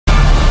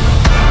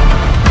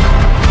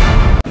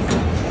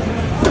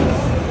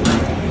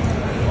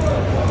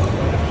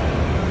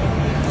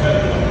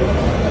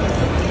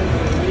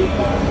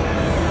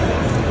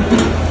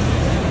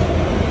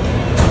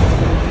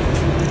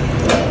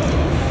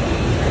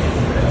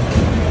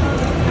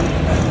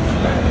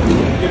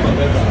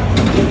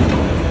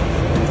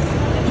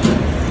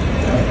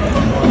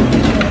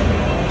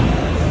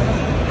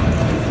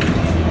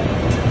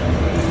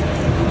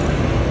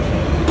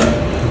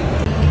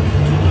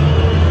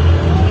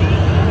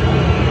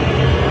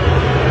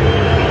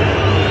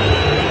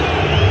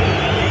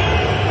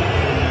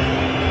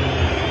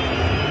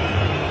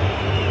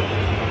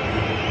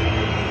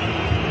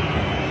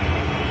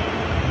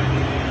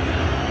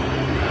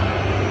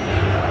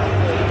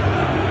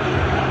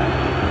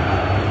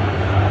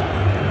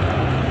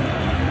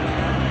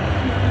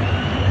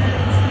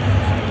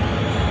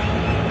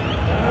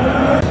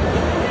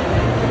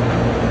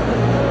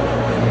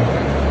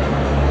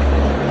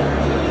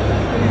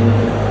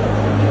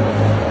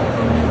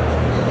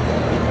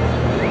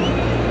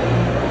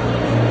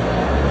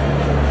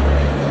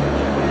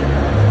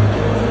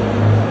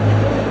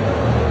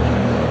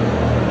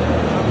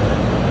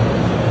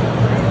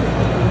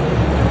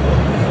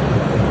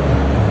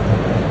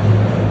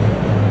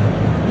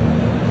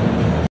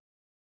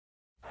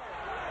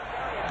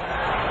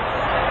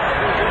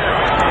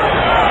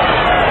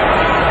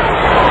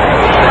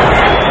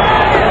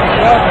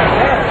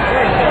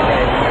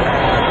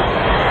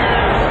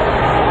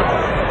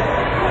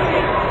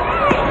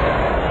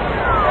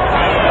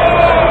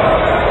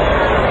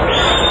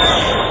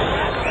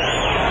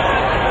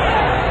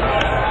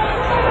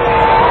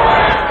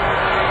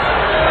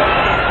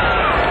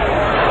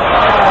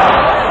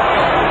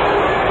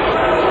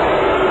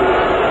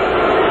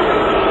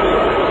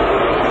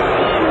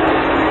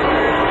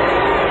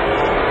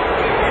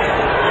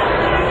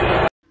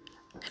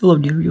Hello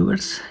dear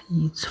viewers,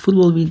 it's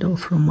football video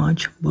from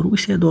match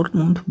Borussia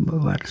Dortmund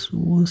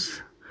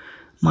versus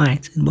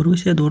Mainz. And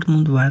Borussia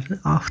Dortmund were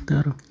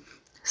after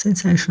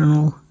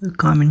sensational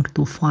coming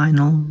to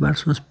final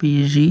versus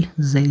PSG,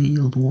 they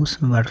lose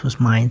versus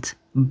Mainz.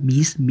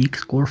 This big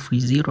score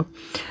 3-0.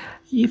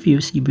 If you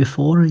see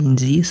before, in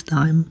this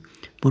time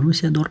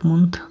Borussia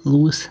Dortmund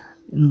lose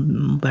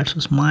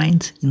versus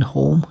Mainz in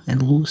home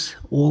and lose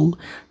all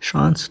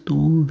chance to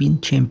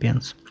win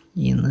champions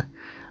in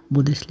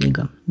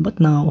Bundesliga,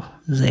 but now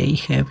they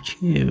have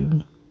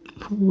chance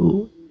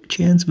to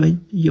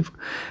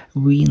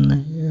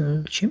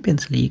win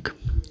Champions League,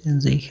 and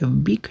they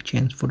have big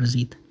chance for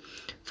it.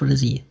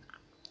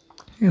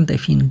 And I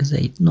think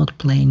they not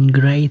playing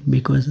great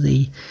because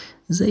they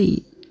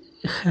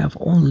have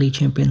only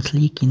Champions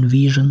League in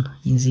vision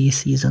in this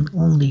season.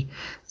 Only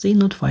they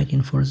not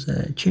fighting for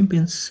the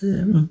champions,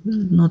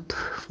 not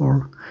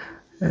for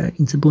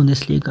in the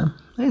Bundesliga,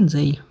 and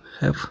they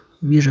have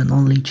vision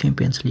only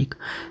Champions League.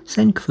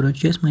 Thank you for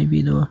watching my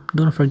video.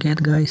 Don't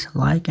forget guys,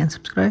 like and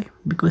subscribe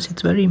because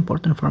it's very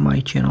important for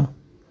my channel.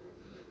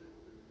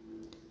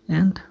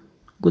 And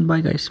goodbye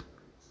guys.